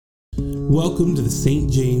Welcome to the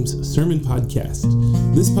St. James Sermon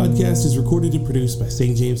Podcast. This podcast is recorded and produced by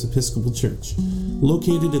St. James Episcopal Church,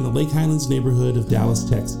 located in the Lake Highlands neighborhood of Dallas,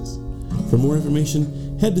 Texas. For more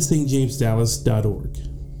information, head to stjamesdallas.org.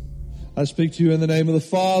 I speak to you in the name of the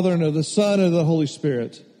Father, and of the Son, and of the Holy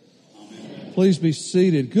Spirit. Amen. Please be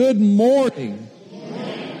seated. Good morning.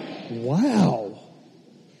 Wow.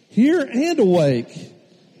 Here and awake.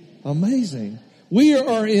 Amazing. We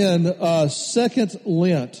are in second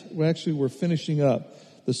Lent. We're finishing up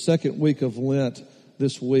the second week of Lent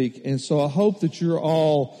this week. And so I hope that you're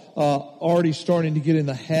all already starting to get in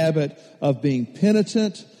the habit of being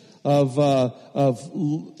penitent, of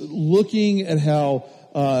looking at how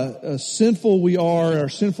sinful we are, our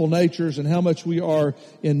sinful natures, and how much we are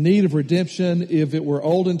in need of redemption. If it were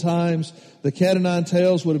olden times, the cat o' nine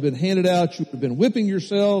tails would have been handed out. You would have been whipping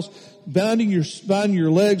yourselves, binding your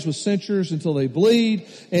legs with censures until they bleed.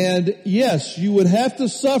 And yes, you would have to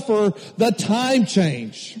suffer the time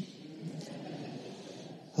change.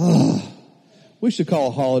 We should call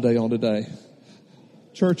a holiday on today.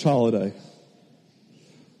 Church holiday.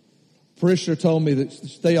 Parishioner told me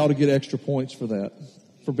that they ought to get extra points for that,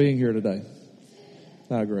 for being here today.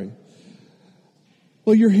 I agree.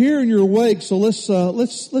 Well, you're here and you're awake, so let's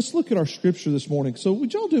look at our scripture this morning. So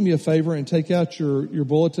would y'all do me a favor and take out your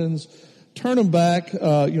bulletins, turn them back,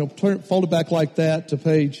 fold it back like that to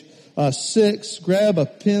page 6. Grab a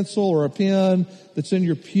pencil or a pen that's in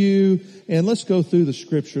your pew, and let's go through the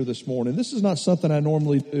scripture this morning. This is not something I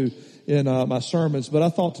normally do in my sermons, but I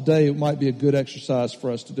thought today it might be a good exercise for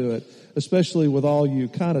us to do it, especially with all you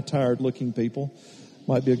kind of tired-looking people.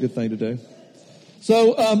 Might be a good thing to do.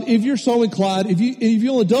 So if you're so inclined, if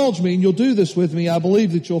you'll indulge me and you'll do this with me, I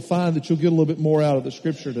believe that you'll find that you'll get a little bit more out of the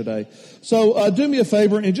scripture today. So do me a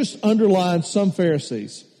favor and just underline some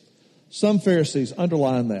Pharisees. Some Pharisees,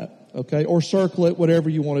 underline that, okay? Or circle it, whatever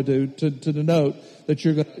you want to do to denote that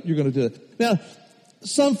you're going to do it. Now,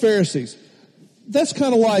 some Pharisees. That's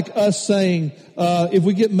kind of like us saying, if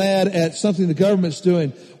we get mad at something the government's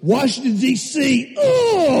doing, Washington, D.C.,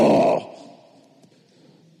 oh!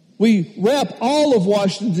 We wrap all of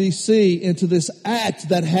Washington, D.C. into this act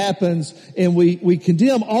that happens, and we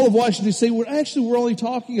condemn all of Washington, D.C. We're only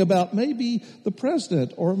talking about maybe the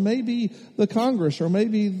president, or maybe the Congress, or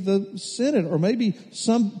maybe the Senate, or maybe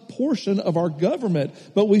some portion of our government.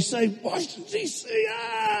 But we say, Washington, D.C.,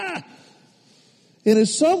 ah! And in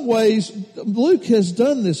some ways, Luke has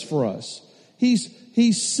done this for us. He's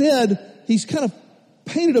kind of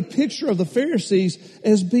painted a picture of the Pharisees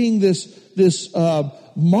as being this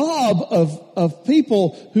mob of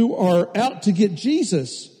people who are out to get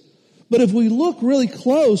Jesus. But if we look really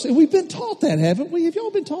close, and we've been taught that, haven't we? Have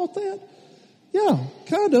y'all been taught that? Yeah,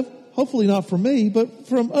 kind of. Hopefully not from me, but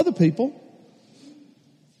from other people.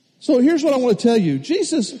 So here's what I want to tell you.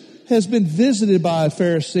 Jesus has been visited by a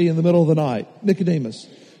Pharisee in the middle of the night, Nicodemus.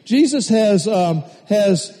 Jesus has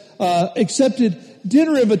accepted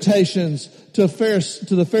dinner invitations to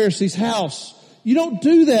the Pharisee's house. You don't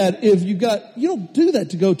do that you don't do that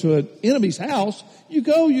to go to an enemy's house. You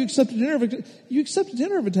accept a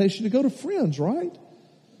dinner invitation to go to friends, right?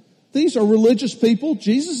 These are religious people.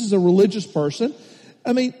 Jesus is a religious person.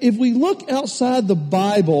 I mean, if we look outside the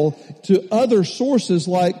Bible to other sources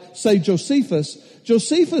like, say,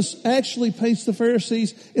 Josephus actually paints the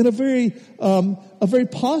Pharisees in a very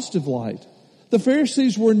positive light. The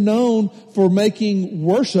Pharisees were known for making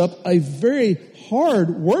worship, a very hard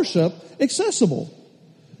worship, accessible.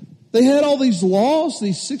 They had all these laws,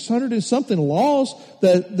 these 600 and something laws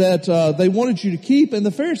that they wanted you to keep, and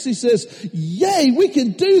the Pharisee says, "Yay, we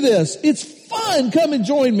can do this! It's fun! Come and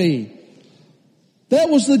join me." That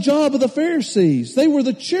was the job of the Pharisees. They were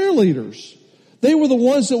the cheerleaders. They were the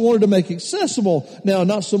ones that wanted to make it accessible. Now,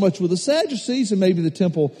 not so much with the Sadducees and maybe the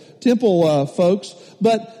temple folks,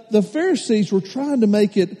 but the Pharisees were trying to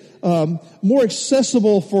make it more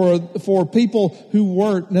accessible for people who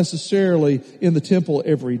weren't necessarily in the temple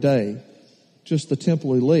every day, just the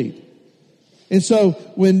temple elite. And so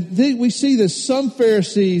when we see this, some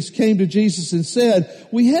Pharisees came to Jesus and said,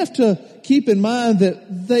 we have to keep in mind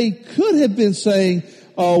that they could have been saying,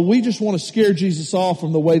 we just want to scare Jesus off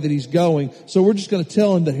from the way that he's going, so we're just going to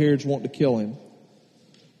tell him that Herod's wanting to kill him.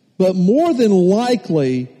 But more than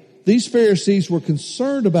likely, these Pharisees were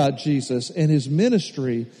concerned about Jesus and his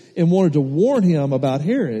ministry and wanted to warn him about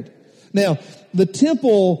Herod. Now, the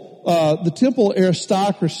temple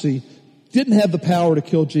aristocracy didn't have the power to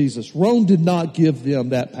kill Jesus. Rome did not give them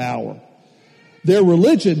that power. Their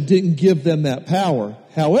religion didn't give them that power.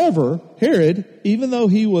 However, Herod, even though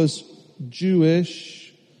he was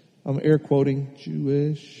Jewish, I'm air quoting,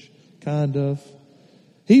 Jewish, kind of,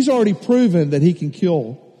 he's already proven that he can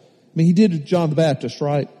kill mean, he did to John the Baptist,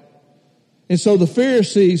 right? And so the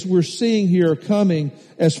Pharisees we're seeing here coming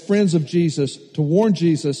as friends of Jesus to warn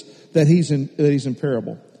Jesus that he's in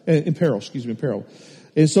peril.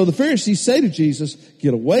 And so the Pharisees say to Jesus,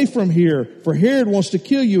 get away from here, for Herod wants to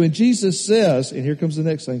kill you. And Jesus says, and here comes the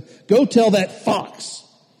next thing, go tell that fox.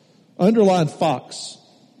 Underline fox.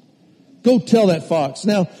 Go tell that fox.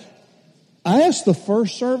 Now, I asked the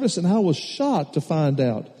first service and I was shocked to find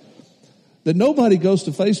out that nobody goes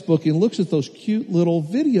to Facebook and looks at those cute little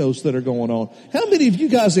videos that are going on. How many of you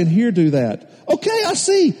guys in here do that? Okay, I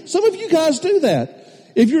see. Some of you guys do that.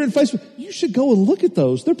 If you're in Facebook, you should go and look at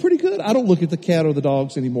those. They're pretty good. I don't look at the cat or the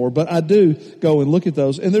dogs anymore, but I do go and look at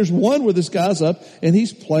those. And there's one where this guy's up and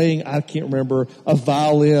he's playing, I can't remember, a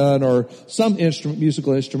violin or some instrument,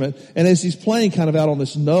 musical instrument. And as he's playing kind of out on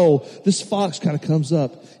this knoll, this fox kind of comes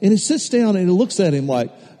up and it sits down and it looks at him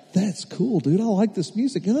like, that's cool, dude. I like this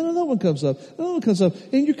music. And then another one comes up,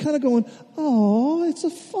 and you're kind of going, oh, it's a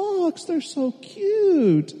fox. They're so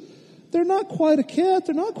cute. They're not quite a cat.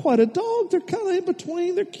 They're not quite a dog. They're kind of in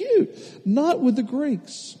between. They're cute. Not with the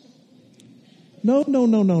Greeks. No.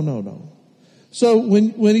 So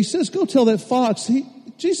when he says, go tell that fox,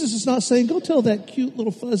 Jesus is not saying, go tell that cute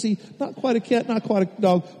little fuzzy, not quite a cat, not quite a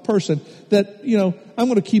dog person that, I'm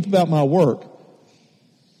going to keep about my work.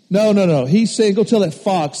 No. He's saying, go tell that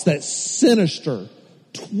fox, that sinister,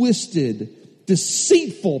 twisted,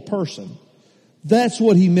 deceitful person. That's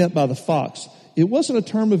what he meant by the fox. It wasn't a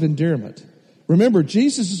term of endearment. Remember,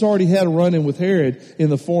 Jesus has already had a run-in with Herod in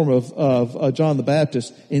the form of John the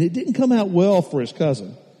Baptist, and it didn't come out well for his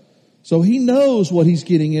cousin. So he knows what he's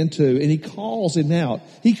getting into, and he calls him out.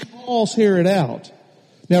 He calls Herod out.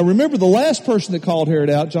 Now, remember, the last person that called Herod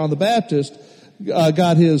out, John the Baptist,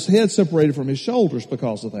 got his head separated from his shoulders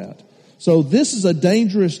because of that. So this is a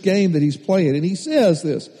dangerous game that he's playing. And he says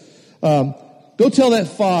this, go tell that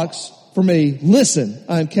fox for me, listen,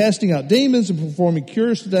 I am casting out demons and performing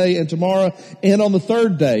cures today and tomorrow and on the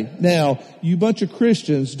third day. Now, you bunch of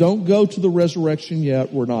Christians, don't go to the resurrection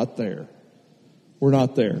yet. We're not there. We're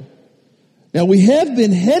not there. Now, we have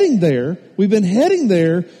been heading there. We've been heading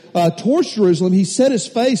there towards Jerusalem. He set his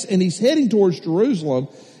face and he's heading towards Jerusalem.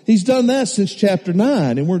 He's done that since chapter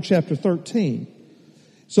 9, and we're in chapter 13.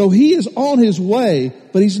 So he is on his way,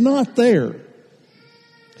 but he's not there.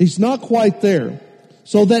 He's not quite there.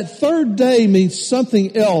 So that third day means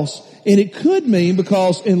something else, and it could mean,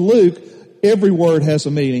 because in Luke, every word has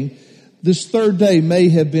a meaning, this third day may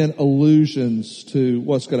have been allusions to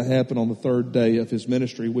what's going to happen on the third day of his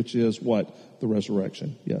ministry, which is what? The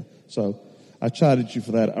resurrection. Yeah. So I chided you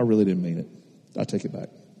for that. I really didn't mean it. I take it back.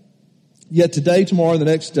 Yet today, tomorrow, and the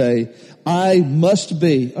next day, I must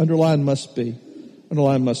be, underline must be,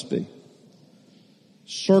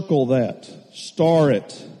 circle that, star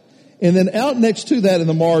it. And then out next to that in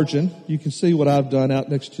the margin, you can see what I've done out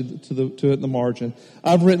next to it in the margin.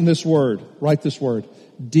 I've written this word, write this word,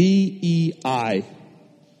 D-E-I.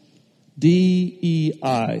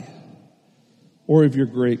 D-E-I. Or if you're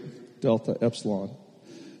Greek, delta, epsilon.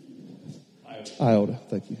 Iota,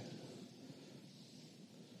 thank you.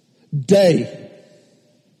 Day.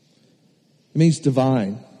 It means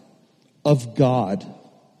divine, of God,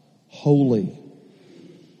 holy.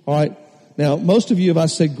 All right. Now, most of you, if I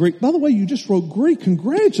said Greek, by the way, you just wrote Greek.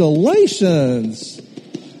 Congratulations.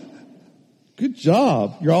 Good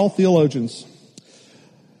job. You're all theologians.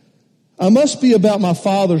 I must be about my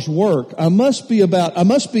Father's work. I must be on my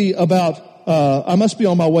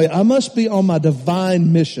way. I must be on my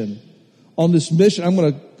divine mission. On this mission, I'm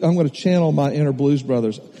going to channel my inner Blues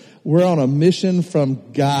Brothers. We're on a mission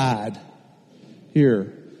from God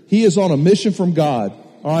here. He is on a mission from God.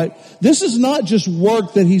 All right. This is not just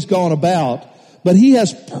work that he's gone about, but he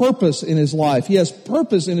has purpose in his life. He has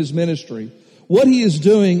purpose in his ministry. What he is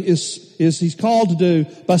doing is he's called to do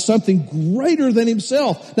by something greater than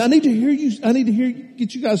himself. Now I need to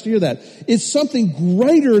get you guys to hear that. It's something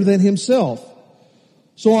greater than himself.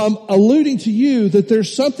 So I'm alluding to you that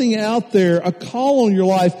there's something out there, a call on your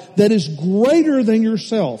life that is greater than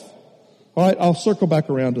yourself. All right, I'll circle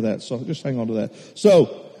back around to that. So just hang on to that.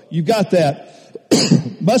 So you got that.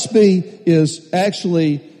 Must be is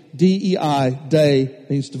actually D-E-I, day,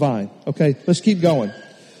 means divine. Okay, let's keep going.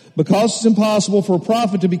 Because it's impossible for a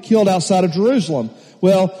prophet to be killed outside of Jerusalem.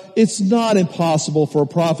 Well, it's not impossible for a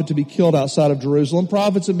prophet to be killed outside of Jerusalem.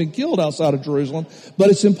 Prophets have been killed outside of Jerusalem, but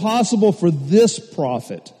it's impossible for this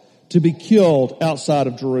prophet to be killed outside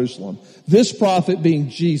of Jerusalem. This prophet being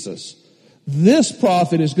Jesus. This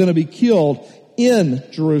prophet is going to be killed in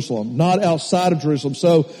Jerusalem, not outside of Jerusalem.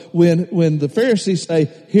 So when the Pharisees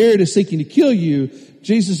say, Herod is seeking to kill you,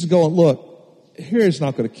 Jesus is going, look, Herod's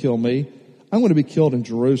not going to kill me. I'm going to be killed in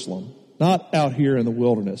Jerusalem, not out here in the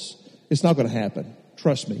wilderness. It's not going to happen.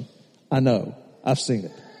 Trust me. I know. I've seen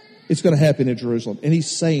it. It's going to happen in Jerusalem. And he's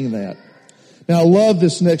saying that. Now, I love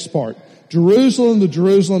this next part. Jerusalem,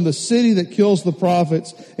 the city that kills the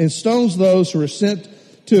prophets and stones those who are sent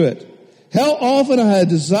to it. How often I had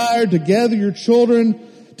desired to gather your children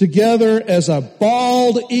together as a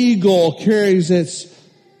bald eagle carries its,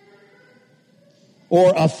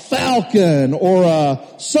 or a falcon, or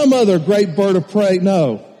some other great bird of prey.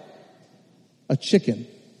 No, a chicken.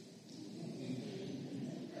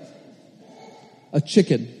 A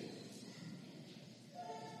chicken.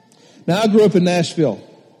 Now, I grew up in Nashville,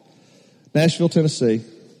 Tennessee.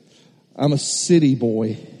 I'm a city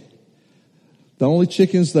boy. The only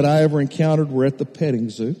chickens that I ever encountered were at the petting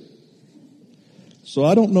zoo. So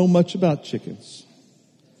I don't know much about chickens.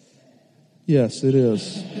 Yes, it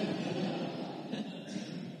is.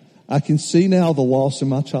 I can see now the loss in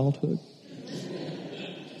my childhood.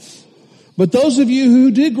 But those of you who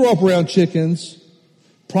did grow up around chickens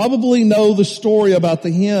probably know the story about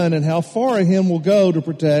the hen and how far a hen will go to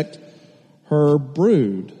protect her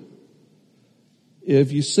brood.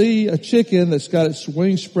 If you see a chicken that's got its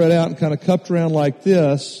wings spread out and kind of cupped around like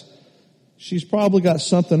this, she's probably got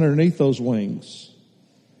something underneath those wings.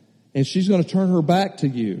 And she's going to turn her back to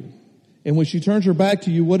you. And when she turns her back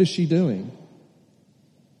to you, what is she doing?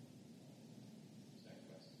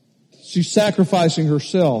 She's sacrificing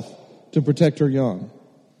herself to protect her young.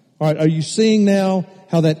 All right, are you seeing now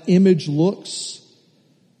how that image looks?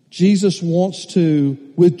 Jesus wants to,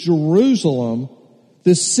 with Jerusalem,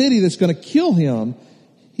 this city that's going to kill him,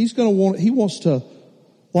 he wants to,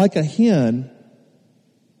 like a hen,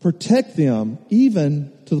 protect them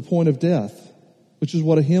even to the point of death, which is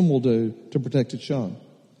what a hen will do to protect its young.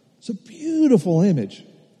 It's a beautiful image.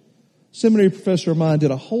 Seminary professor of mine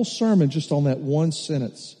did a whole sermon just on that one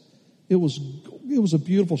sentence. It was a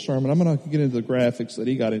beautiful sermon. I'm not going to get into the graphics that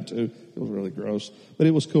he got into. It was really gross, but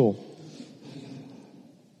it was cool.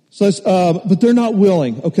 So, but they're not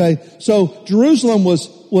willing. Okay, so Jerusalem was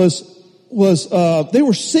they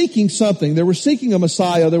were seeking something. They were seeking a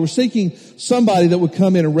Messiah. They were seeking somebody that would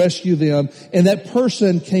come in and rescue them. And that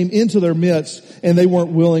person came into their midst, and they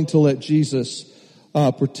weren't willing to let Jesus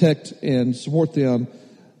protect and support them.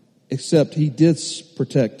 Except he did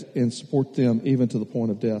protect and support them even to the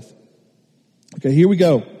point of death. Okay, here we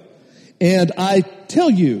go. And I tell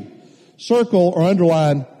you, circle or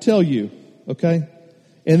underline, tell you. Okay.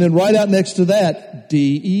 And then right out next to that,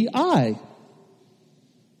 DEI.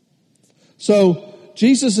 So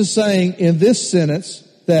Jesus is saying in this sentence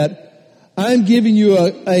that I'm giving you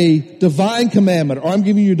a divine commandment, or I'm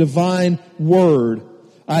giving you a divine word.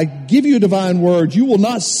 I give you a divine word. You will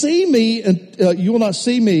not see me. You will not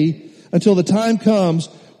see me until the time comes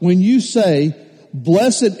when you say,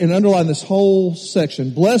 "Blessed," and underline this whole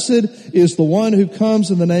section. "Blessed is the one who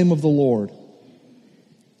comes in the name of the Lord."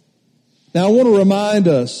 Now, I want to remind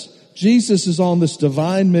us, Jesus is on this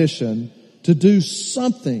divine mission to do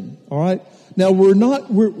something, all right? Now, we're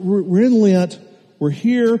in Lent, we're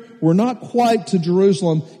here, we're not quite to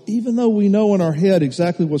Jerusalem, even though we know in our head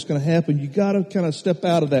exactly what's going to happen. You got to kind of step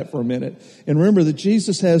out of that for a minute and remember that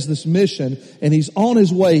Jesus has this mission and he's on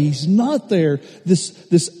his way. He's not there.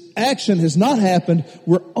 This action has not happened.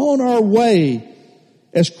 We're on our way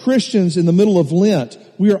as Christians in the middle of Lent.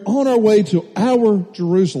 We are on our way to our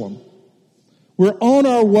Jerusalem. We're on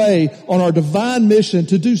our way on our divine mission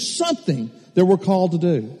to do something that we're called to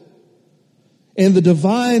do. And the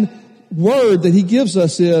divine word that he gives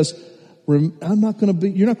us is, you're not going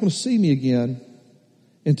to see me again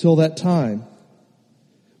until that time.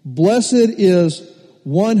 Blessed is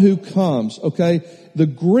one who comes, okay? The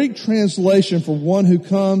Greek translation for one who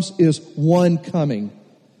comes is one coming.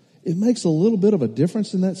 It makes a little bit of a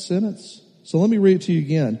difference in that sentence. So let me read it to you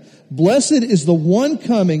again. Blessed is the one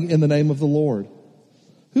coming in the name of the Lord.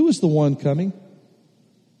 Who is the one coming?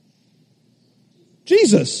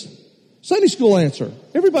 Jesus. Sunday school answer.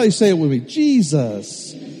 Everybody say it with me.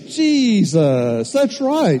 Jesus. Jesus. That's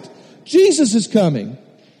right. Jesus is coming.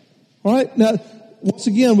 All right. Now, once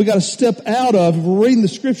again, we got to step out of, if we're reading the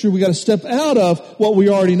scripture, we got to step out of what we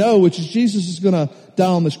already know, which is Jesus is going to die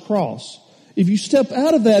on this cross. If you step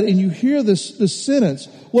out of that and you hear this sentence,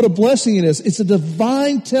 what a blessing it is. It's a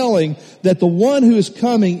divine telling that the one who is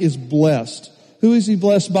coming is blessed. Who is he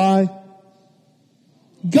blessed by?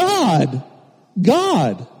 God.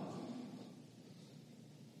 God.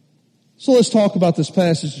 So let's talk about this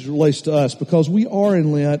passage as it relates to us, because we are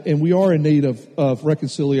in Lent and we are in need of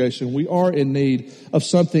reconciliation. We are in need of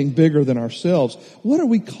something bigger than ourselves. What are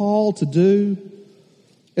we called to do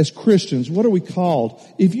as Christians? What are we called?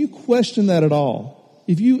 If you question that at all,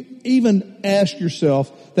 if you even ask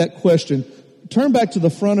yourself that question, turn back to the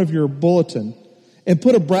front of your bulletin and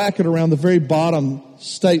put a bracket around the very bottom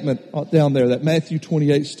statement down there, that Matthew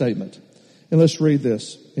 28 statement. And let's read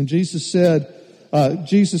this. And Jesus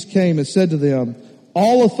came and said to them,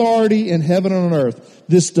 all authority in heaven and on earth,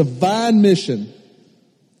 this divine mission,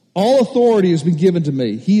 all authority has been given to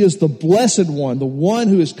me. He is the blessed one, the one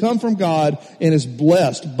who has come from God and is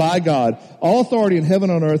blessed by God. All authority in heaven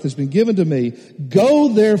and on earth has been given to me. Go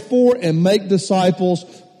therefore and make disciples,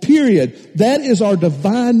 period. That is our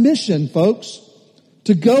divine mission, folks,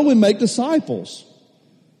 to go and make disciples.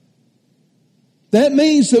 That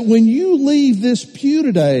means that when you leave this pew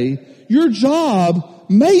today, your job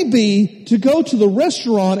may be to go to the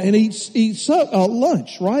restaurant and eat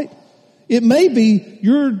lunch, right? It may be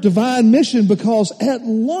your divine mission because at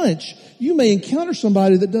lunch you may encounter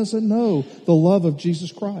somebody that doesn't know the love of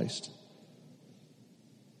Jesus Christ.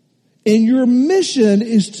 And your mission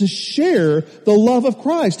is to share the love of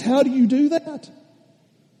Christ. How do you do that?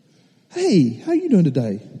 Hey, how are you doing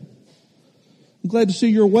today? I'm glad to see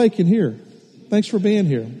you're awake and here. Thanks for being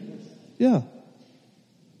here. Yeah.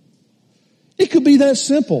 It could be that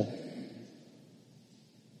simple.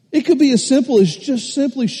 It could be as simple as just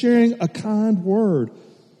simply sharing a kind word,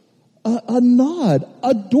 a nod,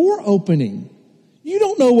 a door opening. You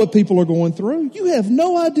don't know what people are going through. You have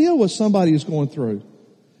no idea what somebody is going through.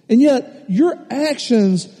 And yet, your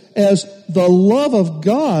actions as the love of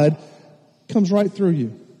God comes right through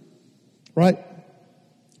you. Right?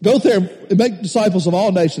 Go there and make disciples of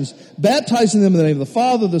all nations, baptizing them in the name of the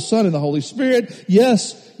Father, the Son, and the Holy Spirit.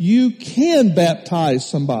 Yes, you can baptize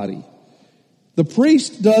somebody. The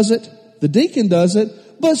priest does it, the deacon does it,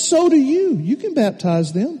 but so do you. You can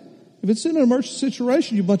baptize them. If it's in an emergency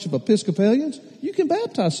situation, you bunch of Episcopalians, you can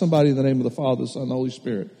baptize somebody in the name of the Father, the Son, and the Holy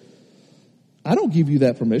Spirit. I don't give you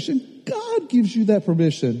that permission. God gives you that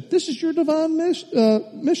permission. This is your divine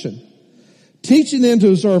mission. Teaching them to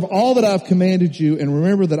observe all that I've commanded you, and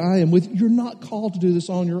remember that I am with you. You're not called to do this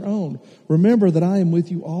on your own. Remember that I am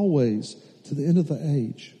with you always to the end of the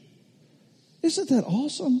age. Isn't that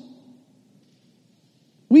awesome?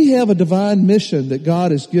 We have a divine mission that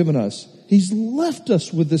God has given us. He's left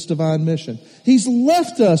us with this divine mission. He's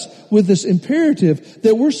left us with this imperative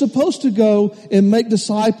that we're supposed to go and make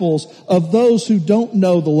disciples of those who don't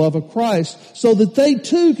know the love of Christ so that they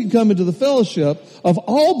too can come into the fellowship of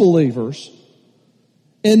all believers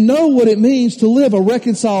and know what it means to live a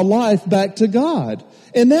reconciled life back to God.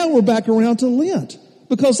 And now we're back around to Lent,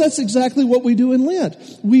 because that's exactly what we do in Lent.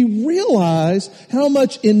 We realize how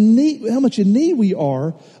much in need we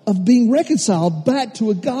are of being reconciled back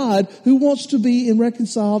to a God who wants to be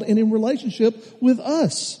reconciled and in relationship with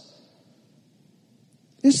us.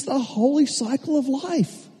 It's the holy cycle of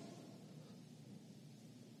life.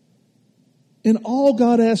 And all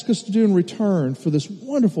God asks us to do in return for this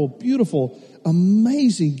wonderful, beautiful,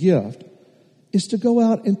 amazing gift is to go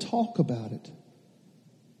out and talk about it.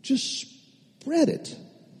 Just spread it.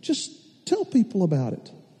 Just tell people about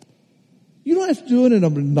it. You don't have to do it in an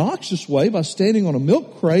obnoxious way by standing on a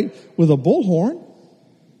milk crate with a bullhorn.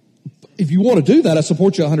 If you want to do that, I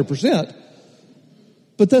support you 100%.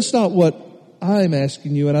 But that's not what I'm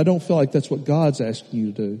asking you, and I don't feel like that's what God's asking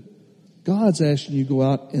you to do. God's asking you to go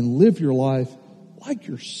out and live your life like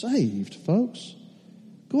you're saved, folks.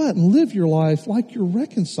 Go out and live your life like you're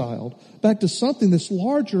reconciled back to something that's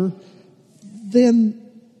larger than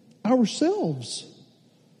ourselves.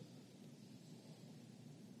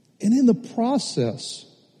 And in the process,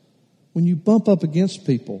 when you bump up against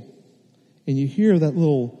people and you hear that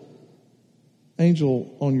little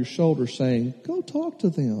angel on your shoulder saying, go talk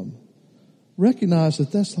to them, recognize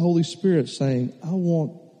that that's the Holy Spirit saying, I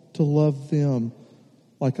want to love them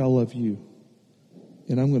like I love you.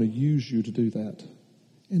 And I'm going to use you to do that.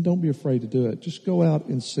 And don't be afraid to do it. Just go out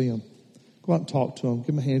and see them. Go out and talk to them. Give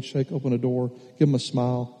them a handshake, open a door, give them a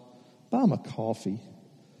smile. Buy them a coffee.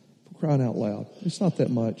 For crying out loud. It's not that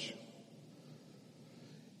much.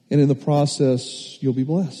 And in the process, you'll be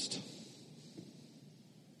blessed.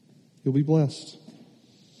 You'll be blessed.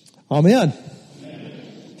 Amen.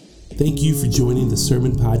 Thank you for joining the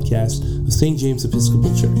Sermon Podcast of St. James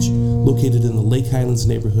Episcopal Church, located in the Lake Highlands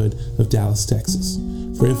neighborhood of Dallas, Texas.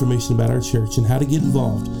 For information about our church and how to get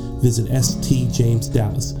involved, visit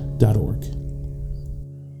stjamesdallas.org.